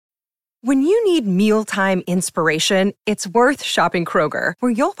When you need mealtime inspiration, it's worth shopping Kroger,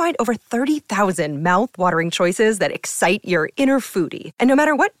 where you'll find over 30,000 mouth-watering choices that excite your inner foodie. And no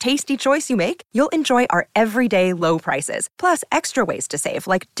matter what tasty choice you make, you'll enjoy our everyday low prices, plus extra ways to save,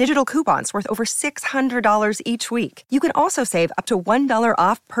 like digital coupons worth over $600 each week. You can also save up to $1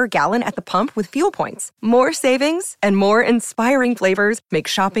 off per gallon at the pump with fuel points. More savings and more inspiring flavors make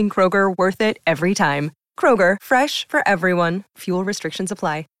shopping Kroger worth it every time. Kroger, fresh for everyone. Fuel restrictions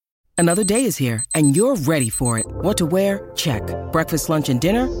apply. Another day is here, and you're ready for it. What to wear? Check. Breakfast, lunch, and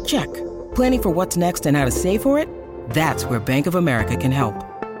dinner? Check. Planning for what's next and how to save for it? That's where Bank of America can help.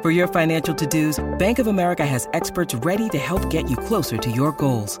 For your financial to-dos, Bank of America has experts ready to help get you closer to your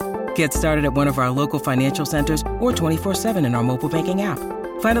goals. Get started at one of our local financial centers or 24/7 in our mobile banking app.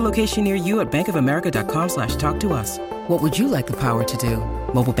 Find a location near you at bankofamerica.com/talktous. What would you like the power to do?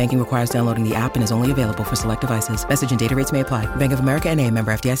 Mobile banking requires downloading the app and is only available for select devices. Message and data rates may apply. Bank of America N.A.,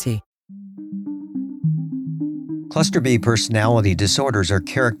 member FDIC. Cluster B personality disorders are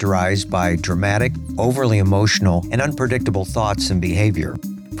characterized by dramatic, overly emotional, and unpredictable thoughts and behavior.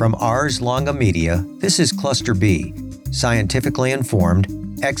 From Ars Longa Media, this is Cluster B, scientifically informed,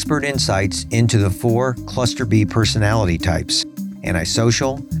 expert insights into the 4 Cluster B personality types: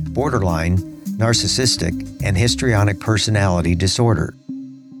 antisocial, borderline, narcissistic, and histrionic personality disorder.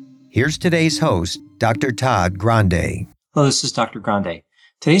 Here's today's host, Dr. Todd Grande. Hello, this is Dr. Grande.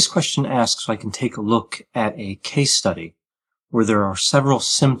 Today's question asks if I can take a look at a case study where there are several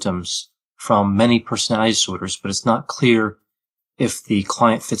symptoms from many personality disorders, but it's not clear if the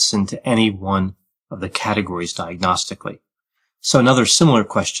client fits into any one of the categories diagnostically. So another similar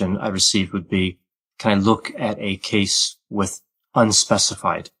question I received would be, can I look at a case with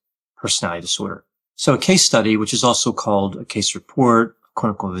unspecified personality disorder? So a case study, which is also called a case report, a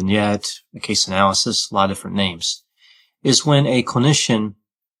clinical vignette, a case analysis, a lot of different names, is when a clinician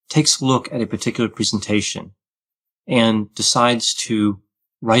takes a look at a particular presentation and decides to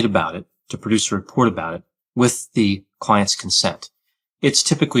write about it, to produce a report about it with the client's consent. It's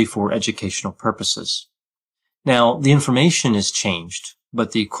typically for educational purposes. Now, the information is changed,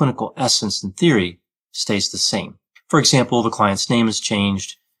 but the clinical essence and theory stays the same. For example, the client's name is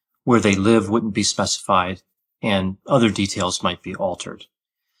changed, where they live wouldn't be specified, and other details might be altered.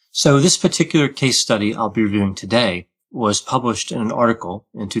 So this particular case study I'll be reviewing today was published in an article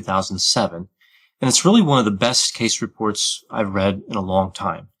in 2007, and it's really one of the best case reports I've read in a long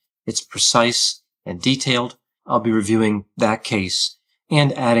time. It's precise and detailed. I'll be reviewing that case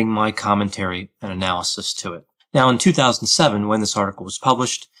and adding my commentary and analysis to it. Now, in 2007, when this article was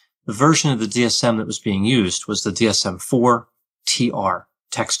published, the version of the DSM that was being used was the DSM-4 TR,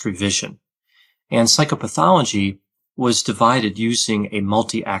 text revision. And psychopathology was divided using a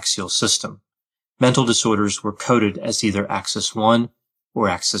multi-axial system. Mental disorders were coded as either Axis 1 or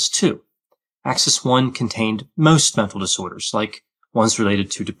Axis 2. Axis 1 contained most mental disorders, like ones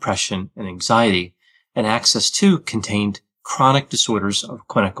related to depression and anxiety, and Axis 2 contained chronic disorders of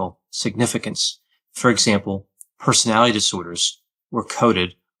clinical significance. For example, personality disorders were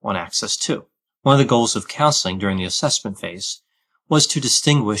coded on Axis 2. One of the goals of counseling during the assessment phase was to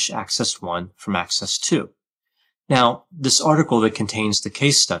distinguish Axis 1 from Axis 2. Now, this article that contains the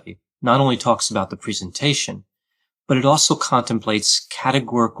case study not only talks about the presentation, but it also contemplates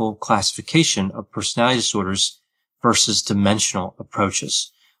categorical classification of personality disorders versus dimensional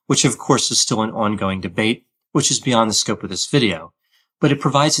approaches, which of course is still an ongoing debate, which is beyond the scope of this video, but it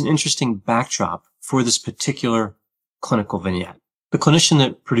provides an interesting backdrop for this particular clinical vignette. The clinician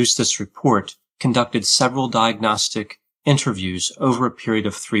that produced this report conducted several diagnostic interviews over a period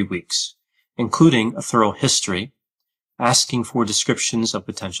of 3 weeks, including a thorough history, asking for descriptions of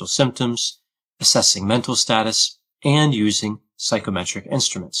potential symptoms, assessing mental status, and using psychometric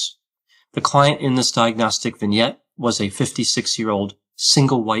instruments. The client in this diagnostic vignette was a 56-year-old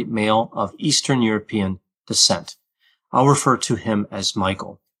single white male of Eastern European descent. I'll refer to him as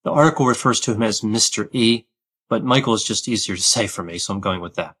Michael. The article refers to him as Mr. E, but Michael is just easier to say for me, so I'm going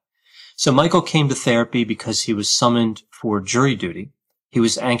with that. So Michael came to therapy because he was summoned for jury duty. He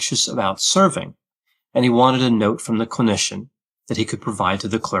was anxious about serving, and he wanted a note from the clinician that he could provide to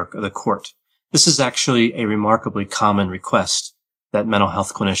the clerk of the court. This is actually a remarkably common request that mental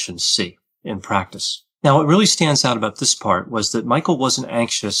health clinicians see in practice. Now, what really stands out about this part was that Michael wasn't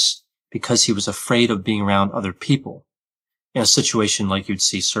anxious because he was afraid of being around other people in a situation like you'd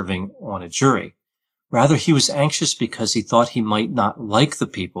see serving on a jury. Rather, he was anxious because he thought he might not like the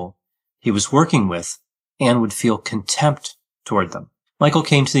people he was working with and would feel contempt toward them. Michael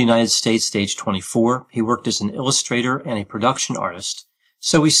came to the United States at age 24. He worked as an illustrator and a production artist,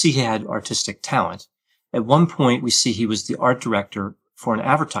 so we see he had artistic talent. At one point, we see he was the art director for an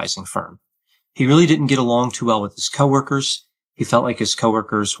advertising firm. He really didn't get along too well with his coworkers. He felt like his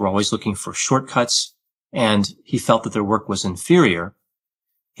coworkers were always looking for shortcuts, and he felt that their work was inferior.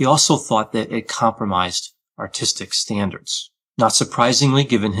 He also thought that it compromised artistic standards. Not surprisingly,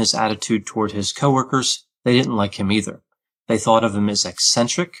 given his attitude toward his coworkers, they didn't like him either. They thought of him as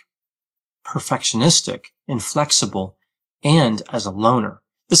eccentric, perfectionistic, inflexible, and as a loner.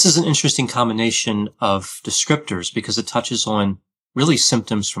 This is an interesting combination of descriptors because it touches on really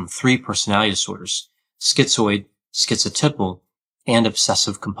symptoms from 3 personality disorders: schizoid, schizotypal, and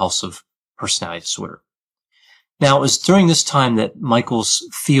obsessive-compulsive personality disorder. Now, it was during this time that Michael's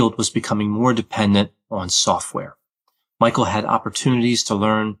field was becoming more dependent on software. Michael had opportunities to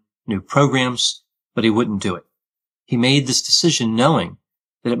learn new programs, but he wouldn't do it. He made this decision knowing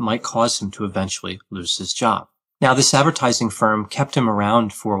that it might cause him to eventually lose his job. Now, this advertising firm kept him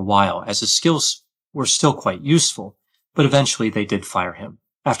around for a while as his skills were still quite useful, but eventually they did fire him.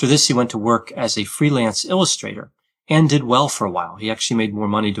 After this, he went to work as a freelance illustrator and did well for a while. He actually made more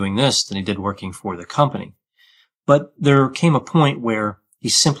money doing this than he did working for the company. But there came a point where he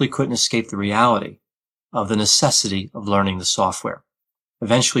simply couldn't escape the reality of the necessity of learning the software.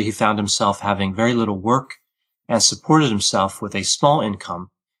 Eventually, he found himself having very little work and supported himself with a small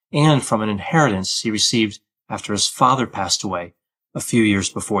income and from an inheritance he received after his father passed away a few years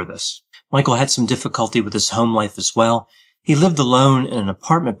before this. Michael had some difficulty with his home life as well. He lived alone in an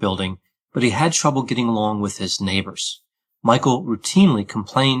apartment building, but he had trouble getting along with his neighbors. Michael routinely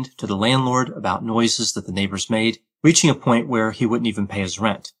complained to the landlord about noises that the neighbors made, reaching a point where he wouldn't even pay his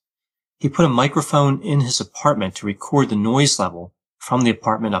rent. He put a microphone in his apartment to record the noise level from the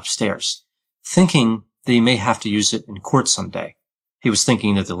apartment upstairs, thinking that he may have to use it in court someday. He was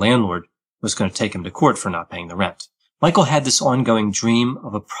thinking that the landlord was going to take him to court for not paying the rent. Michael had this ongoing dream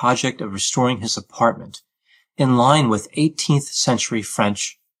of a project of restoring his apartment in line with 18th century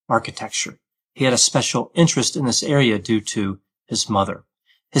French architecture. He had a special interest in this area due to his mother.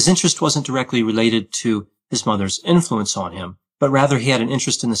 His interest wasn't directly related to his mother's influence on him, but rather he had an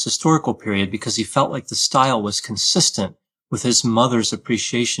interest in this historical period because he felt like the style was consistent with his mother's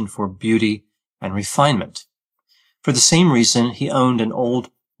appreciation for beauty and refinement. For the same reason, he owned an old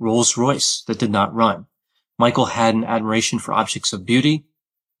Rolls-Royce that did not run. Michael had an admiration for objects of beauty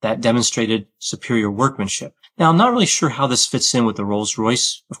that demonstrated superior workmanship. Now, I'm not really sure how this fits in with the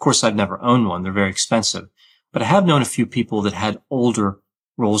Rolls-Royce. Of course, I've never owned one. They're very expensive. But I have known a few people that had older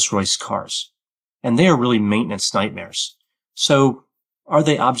Rolls-Royce cars, and they are really maintenance nightmares. So, are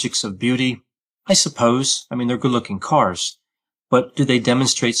they objects of beauty? I suppose. I mean, they're good-looking cars. But do they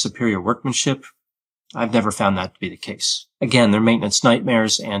demonstrate superior workmanship? I've never found that to be the case. Again, they're maintenance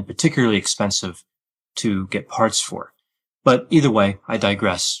nightmares and particularly expensive to get parts for. But either way, I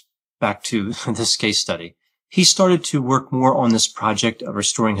digress. Back to this case study. He started to work more on this project of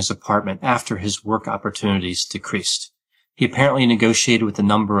restoring his apartment after his work opportunities decreased. He apparently negotiated with a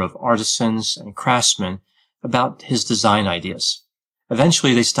number of artisans and craftsmen about his design ideas.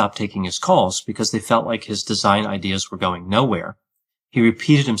 Eventually, they stopped taking his calls because they felt like his design ideas were going nowhere. He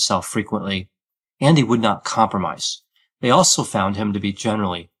repeated himself frequently, and he would not compromise. They also found him to be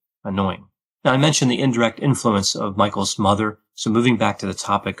generally annoying. Now, I mentioned the indirect influence of Michael's mother, so moving back to the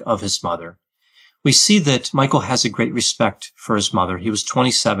topic of his mother, we see that Michael has a great respect for his mother. He was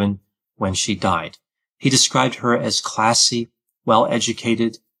 27 when she died. He described her as classy,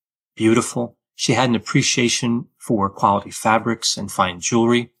 well-educated, beautiful. She had an appreciation for quality fabrics and fine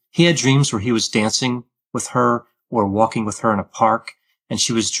jewelry. He had dreams where he was dancing with her or walking with her in a park, and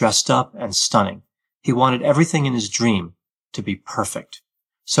she was dressed up and stunning. He wanted everything in his dream to be perfect.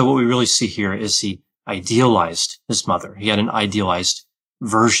 So what we really see here is he idealized his mother. He had an idealized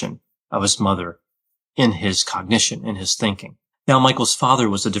version of his mother in his cognition, in his thinking. Now, Michael's father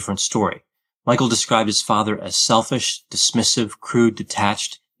was a different story. Michael described his father as selfish, dismissive, crude,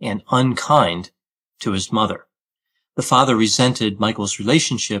 detached, and unkind to his mother. The father resented Michael's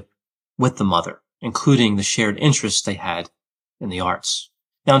relationship with the mother, including the shared interests they had in the arts.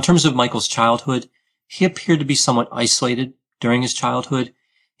 Now, in terms of Michael's childhood, he appeared to be somewhat isolated during his childhood.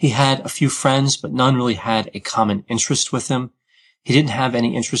 He had a few friends, but none really had a common interest with him. He didn't have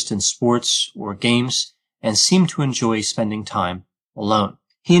any interest in sports or games and seemed to enjoy spending time alone.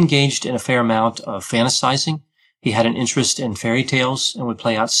 He engaged in a fair amount of fantasizing. He had an interest in fairy tales and would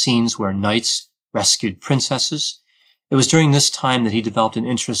play out scenes where knights rescued princesses. It was during this time that he developed an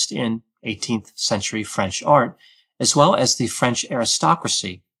interest in 18th century French art, as well as the French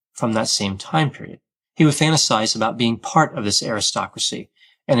aristocracy from that same time period. He would fantasize about being part of this aristocracy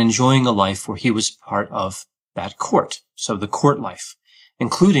and enjoying a life where he was part of that court, so the court life,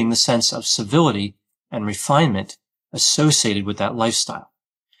 including the sense of civility and refinement associated with that lifestyle.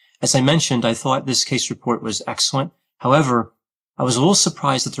 As I mentioned, I thought this case report was excellent. However, I was a little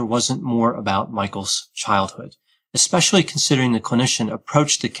surprised that there wasn't more about Michael's childhood, especially considering the clinician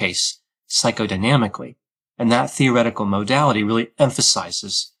approached the case psychodynamically, and that theoretical modality really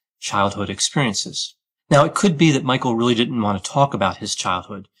emphasizes childhood experiences. Now, it could be that Michael really didn't want to talk about his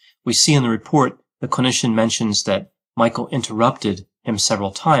childhood. We see in the report the clinician mentions that Michael interrupted him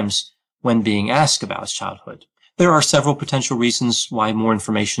several times when being asked about his childhood. There are several potential reasons why more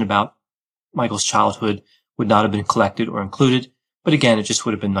information about Michael's childhood would not have been collected or included, but again, it just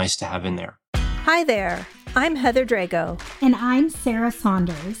would have been nice to have in there. Hi there, I'm Heather Drago. And I'm Sarah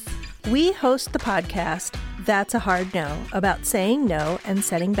Saunders. We host the podcast, That's a Hard No, about saying no and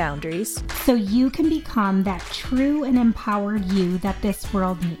setting boundaries. So you can become that true and empowered you that this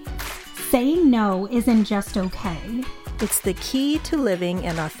world needs. Saying no isn't just okay. It's the key to living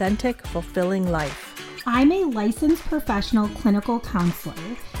an authentic, fulfilling life. I'm a licensed professional clinical counselor,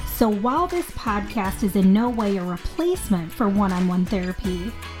 so while this podcast is in no way a replacement for one-on-one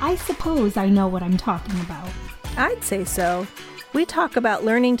therapy, I suppose I know what I'm talking about. I'd say so. We talk about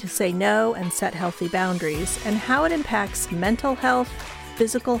learning to say no and set healthy boundaries and how it impacts mental health,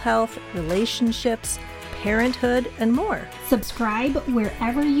 physical health, relationships, parenthood, and more. Subscribe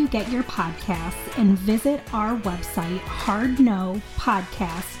wherever you get your podcasts and visit our website,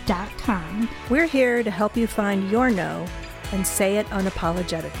 hardnopodcast.com. We're here to help you find your no and say it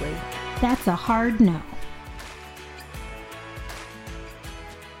unapologetically. That's a hard no.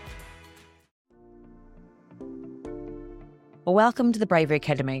 Welcome to the Bravery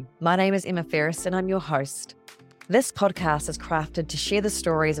Academy. My name is Emma Ferris and I'm your host. This podcast is crafted to share the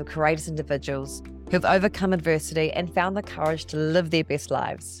stories of courageous individuals who have overcome adversity and found the courage to live their best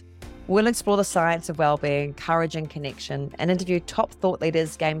lives. We'll explore the science of well-being, courage and connection, and interview top thought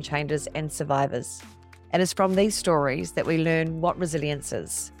leaders, game changers, and survivors. It is from these stories that we learn what resilience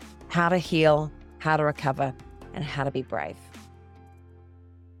is, how to heal, how to recover, and how to be brave.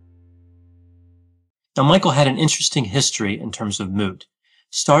 Now, Michael had an interesting history in terms of mood.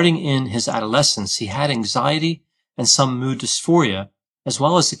 Starting in his adolescence, he had anxiety and some mood dysphoria, as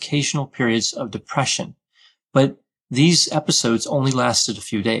well as occasional periods of depression. But these episodes only lasted a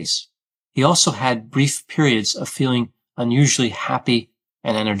few days. He also had brief periods of feeling unusually happy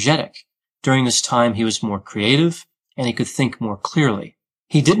and energetic. During this time, he was more creative and he could think more clearly.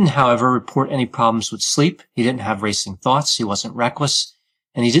 He didn't, however, report any problems with sleep. He didn't have racing thoughts. He wasn't reckless.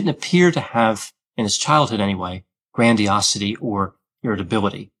 And he didn't appear to have, in his childhood anyway, grandiosity or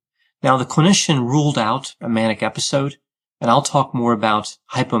irritability. Now, the clinician ruled out a manic episode, and I'll talk more about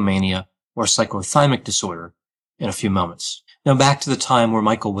hypomania or cyclothymic disorder in a few moments. Now, back to the time where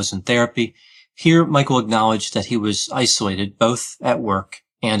Michael was in therapy. Here, Michael acknowledged that he was isolated both at work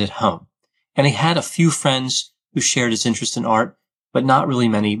and at home. And he had a few friends who shared his interest in art, but not really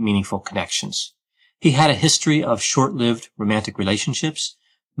many meaningful connections. He had a history of short-lived romantic relationships.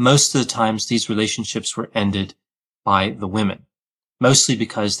 Most of the times, these relationships were ended by the women, mostly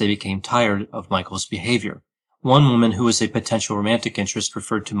because they became tired of Michael's behavior. One woman who was a potential romantic interest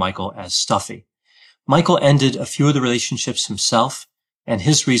referred to Michael as stuffy. Michael ended a few of the relationships himself, and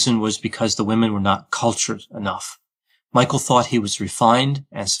his reason was because the women were not cultured enough. Michael thought he was refined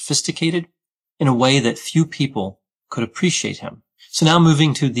and sophisticated in a way that few people could appreciate him. So now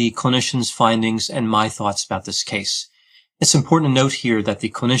moving to the clinician's findings and my thoughts about this case. It's important to note here that the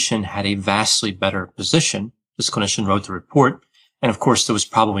clinician had a vastly better position. This clinician wrote the report, and of course there was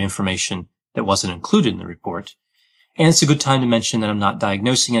probably information that wasn't included in the report. And it's a good time to mention that I'm not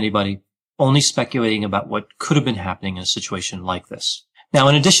diagnosing anybody, only speculating about what could have been happening in a situation like this. Now,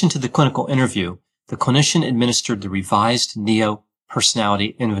 in addition to the clinical interview, the clinician administered the revised NEO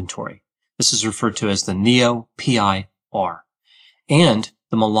Personality Inventory. This is referred to as the NEO PIR, and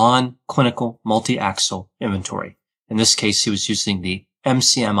the Milan Clinical Multi-Axel Inventory. In this case, he was using the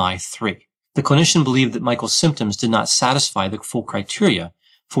MCMI-3. The clinician believed that Michael's symptoms did not satisfy the full criteria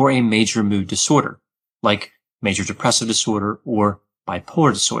for a major mood disorder, like major depressive disorder or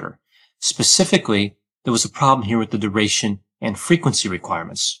bipolar disorder. Specifically, there was a problem here with the duration and frequency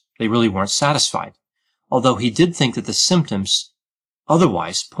requirements. They really weren't satisfied, although he did think that the symptoms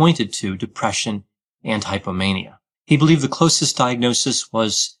otherwise pointed to depression and hypomania. He believed the closest diagnosis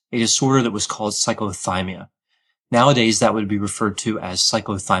was a disorder that was called cyclothymia. Nowadays, that would be referred to as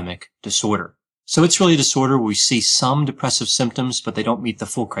cyclothymic disorder. So it's really a disorder where we see some depressive symptoms, but they don't meet the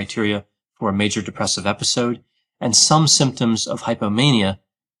full criteria for a major depressive episode, and some symptoms of hypomania,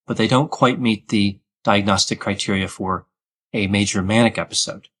 but they don't quite meet the diagnostic criteria for a major manic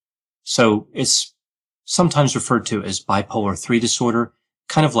episode. So it's sometimes referred to as bipolar 3 disorder,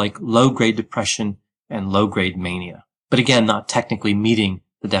 kind of like low-grade depression and low-grade mania, but again, not technically meeting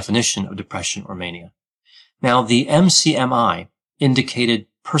the definition of depression or mania. Now, the MCMI indicated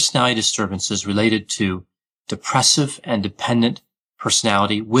personality disturbances related to depressive and dependent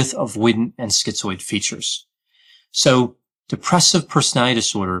personality with avoidant and schizoid features. So, depressive personality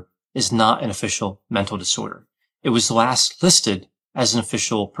disorder is not an official mental disorder. It was last listed as an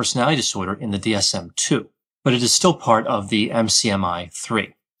official personality disorder in the DSM-2, but it is still part of the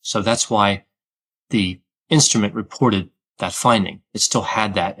MCMI-3. So that's why the instrument reported that finding. It still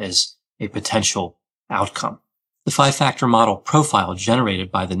had that as a potential outcome. The 5-factor model profile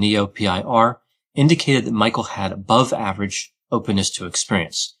generated by the NEO-PIR indicated that Michael had above average openness to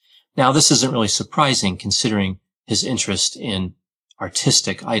experience. Now, this isn't really surprising considering his interest in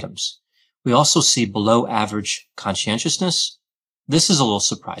artistic items. We also see below average conscientiousness. This is a little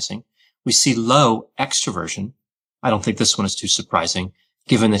surprising. We see low extroversion. I don't think this one is too surprising,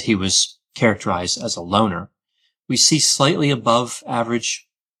 given that he was characterized as a loner. We see slightly above average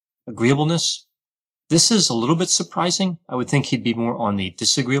agreeableness. This is a little bit surprising. I would think he'd be more on the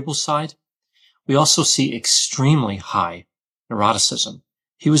disagreeable side. We also see extremely high neuroticism.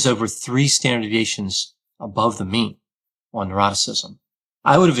 He was over 3 standard deviations above the mean on neuroticism.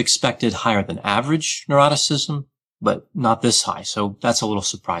 I would have expected higher than average neuroticism, but not this high, so that's a little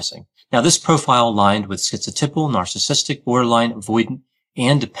surprising. Now, this profile aligned with schizotypal, narcissistic, borderline, avoidant,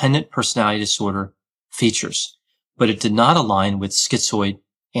 and dependent personality disorder features, but it did not align with schizoid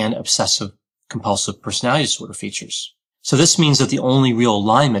and obsessive compulsive personality disorder features. So this means that the only real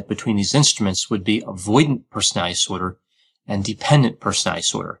alignment between these instruments would be avoidant personality disorder and dependent personality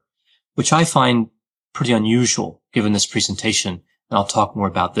disorder, which I find pretty unusual given this presentation, and I'll talk more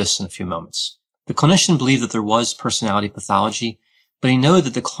about this in a few moments. The clinician believed that there was personality pathology, but he noted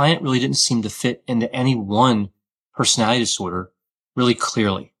that the client really didn't seem to fit into any one personality disorder really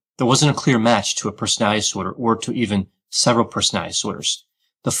clearly. There wasn't a clear match to a personality disorder or to even several personality disorders.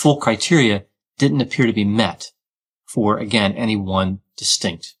 The full criteria didn't appear to be met for, again, any one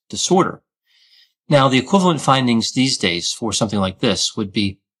distinct disorder. Now, the equivalent findings these days for something like this would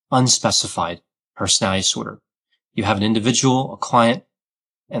be unspecified personality disorder. You have an individual, a client,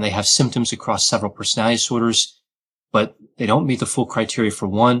 and they have symptoms across several personality disorders, but they don't meet the full criteria for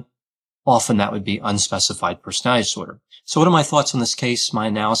one. Often that would be unspecified personality disorder. So what are my thoughts on this case, my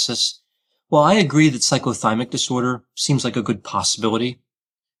analysis? Well, I agree that cyclothymic disorder seems like a good possibility.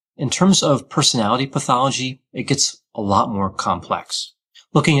 In terms of personality pathology, it gets a lot more complex.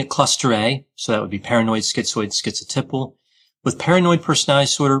 Looking at cluster A, so that would be paranoid, schizoid, schizotypal. With paranoid personality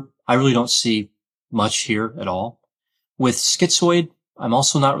disorder, I really don't see much here at all. With schizoid, I'm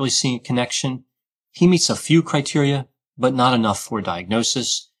also not really seeing a connection. He meets a few criteria, but not enough for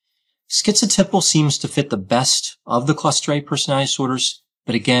diagnosis. Schizotypal seems to fit the best of the cluster A personality disorders,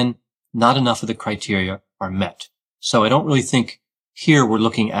 but again, not enough of the criteria are met. So I don't really think here we're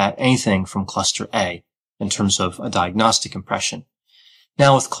looking at anything from cluster A in terms of a diagnostic impression.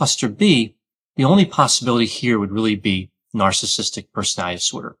 Now with cluster B, the only possibility here would really be narcissistic personality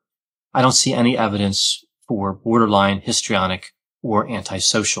disorder. I don't see any evidence for borderline, histrionic, or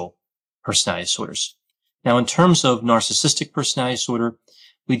antisocial personality disorders. Now in terms of narcissistic personality disorder,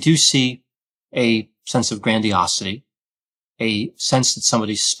 we do see a sense of grandiosity, a sense that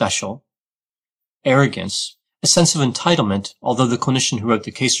somebody's special, arrogance, a sense of entitlement, although the clinician who wrote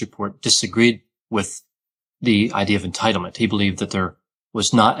the case report disagreed with the idea of entitlement. He believed that there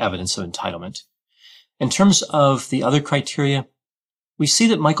was not evidence of entitlement. In terms of the other criteria, we see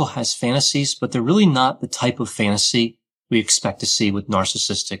that Michael has fantasies, but they're really not the type of fantasy we expect to see with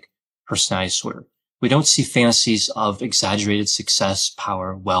narcissistic personality disorder. We don't see fantasies of exaggerated success,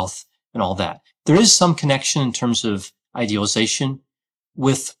 power, wealth, and all that. There is some connection in terms of idealization.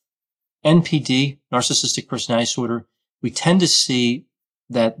 With NPD, narcissistic personality disorder, we tend to see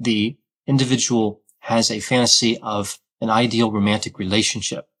that the individual has a fantasy of an ideal romantic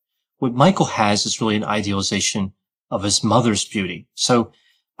relationship. What Michael has is really an idealization of his mother's beauty. So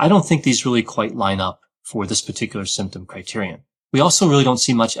I don't think these really quite line up for this particular symptom criterion. We also really don't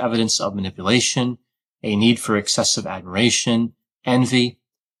see much evidence of manipulation, a need for excessive admiration, envy.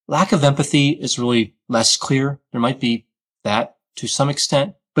 Lack of empathy is really less clear. There might be that to some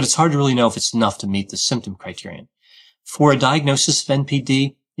extent, but it's hard to really know if it's enough to meet the symptom criterion. For a diagnosis of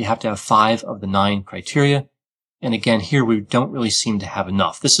NPD, you have to have 5 of the 9 criteria. And again, here we don't really seem to have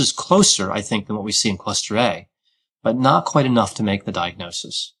enough. This is closer, I think, than what we see in cluster A, but not quite enough to make the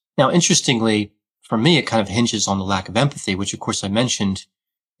diagnosis. Now, interestingly, for me, it kind of hinges on the lack of empathy, which of course I mentioned,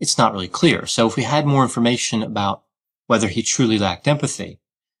 it's not really clear. So if we had more information about whether he truly lacked empathy,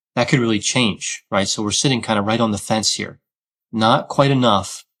 that could really change, right? So we're sitting kind of right on the fence here. Not quite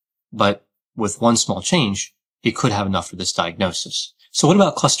enough, but with one small change, he could have enough for this diagnosis. So what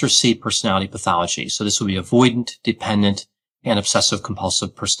about cluster C personality pathology? So this would be avoidant, dependent, and obsessive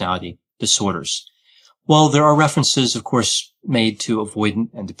compulsive personality disorders. Well, there are references, of course, made to avoidant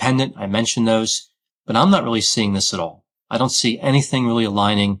and dependent. I mentioned those, but I'm not really seeing this at all. I don't see anything really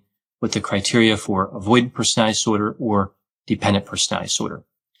aligning with the criteria for avoidant personality disorder or dependent personality disorder.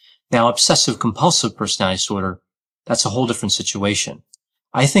 Now, obsessive compulsive personality disorder, that's a whole different situation.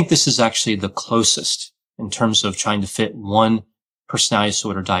 I think this is actually the closest in terms of trying to fit one personality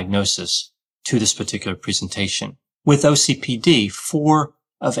disorder diagnosis to this particular presentation. With OCPD, 4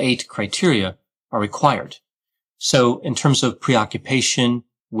 of 8 criteria are required. So in terms of preoccupation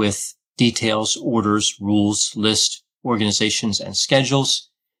with details, orders, rules, lists, organizations, and schedules,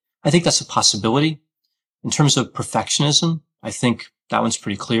 I think that's a possibility. In terms of perfectionism, I think that one's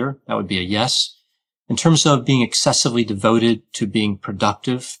pretty clear. That would be a yes. In terms of being excessively devoted to being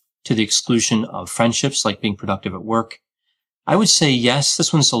productive to the exclusion of friendships, like being productive at work, I would say yes.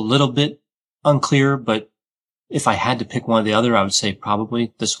 This one's a little bit unclear, but if I had to pick one or the other, I would say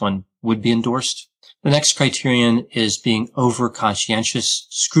probably this one would be endorsed. The next criterion is being over-conscientious,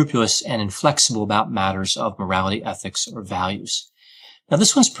 scrupulous, and inflexible about matters of morality, ethics, or values. Now,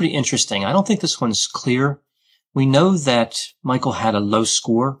 this one's pretty interesting. I don't think this one's clear. We know that Michael had a low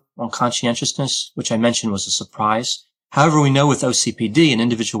score on conscientiousness, which I mentioned was a surprise. However, we know with OCPD, an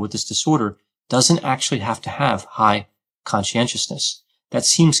individual with this disorder doesn't actually have to have high conscientiousness. That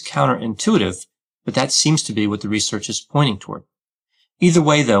seems counterintuitive, but that seems to be what the research is pointing toward. Either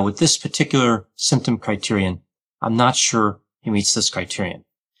way, though, with this particular symptom criterion, I'm not sure he meets this criterion.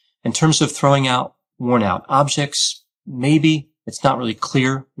 In terms of throwing out worn out objects, maybe it's not really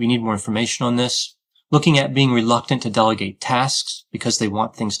clear. We need more information on this. Looking at being reluctant to delegate tasks because they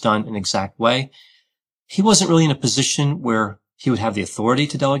want things done in an exact way. He wasn't really in a position where he would have the authority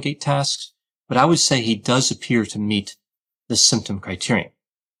to delegate tasks, but I would say he does appear to meet this symptom criterion,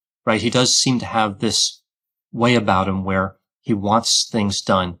 right? He does seem to have this way about him where he wants things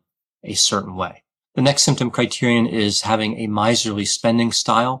done a certain way. The next symptom criterion is having a miserly spending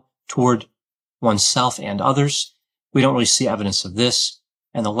style toward oneself and others. We don't really see evidence of this.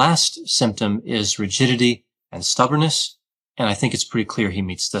 And the last symptom is rigidity and stubbornness. And I think it's pretty clear he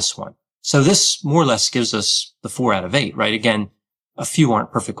meets this one. So this more or less gives us the 4 out of 8, right? Again, a few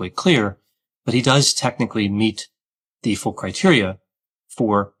aren't perfectly clear, but he does technically meet the full criteria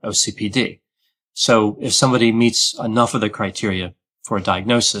for OCPD. So if somebody meets enough of the criteria for a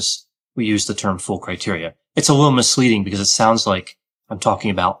diagnosis, we use the term full criteria. It's a little misleading because it sounds like I'm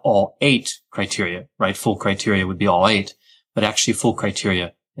talking about all 8 criteria, right? Full criteria would be all 8, but actually full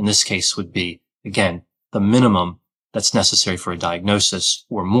criteria in this case would be, again, the minimum that's necessary for a diagnosis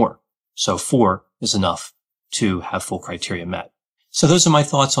or more. So 4 is enough to have full criteria met. So those are my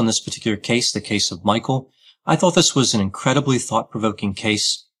thoughts on this particular case, the case of Michael. I thought this was an incredibly thought-provoking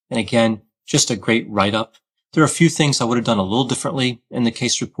case. And again, just a great write-up. There are a few things I would have done a little differently in the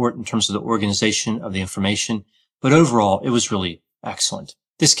case report in terms of the organization of the information, but overall, it was really excellent.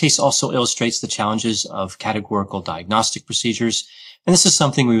 This case also illustrates the challenges of categorical diagnostic procedures, and this is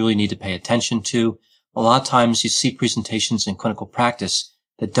something we really need to pay attention to. A lot of times you see presentations in clinical practice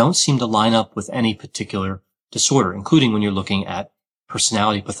that don't seem to line up with any particular disorder, including when you're looking at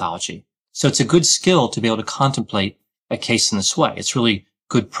personality pathology. So it's a good skill to be able to contemplate a case in this way. It's really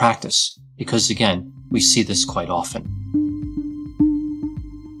good practice because, again, we see this quite often.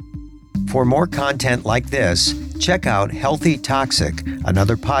 For more content like this, check out Healthy Toxic,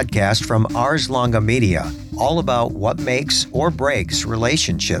 another podcast from Ars Longa Media, all about what makes or breaks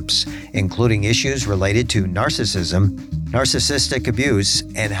relationships, including issues related to narcissism, narcissistic abuse,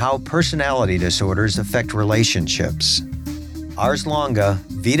 and how personality disorders affect relationships. Ars Longa,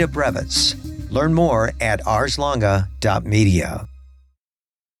 Vita Brevis. Learn more at arslonga.media.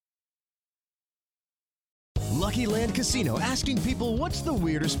 Lucky Land Casino, asking people, what's the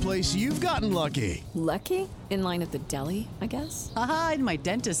weirdest place you've gotten lucky? Lucky? In line at the deli, I guess? Aha, in my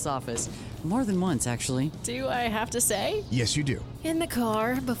dentist's office. More than once, actually. Do I have to say? Yes, you do. In the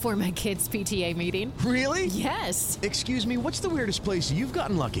car before my kids' PTA meeting. Really? Yes. Excuse me, what's the weirdest place you've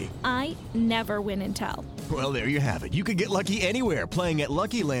gotten lucky? I never win and tell. Well, there you have it. You can get lucky anywhere, playing at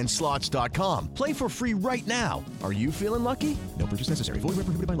LuckyLandSlots.com. Play for free right now. Are you feeling lucky? No purchase necessary. Void where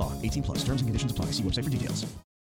prohibited by law. 18+. Terms and conditions apply. See website for details.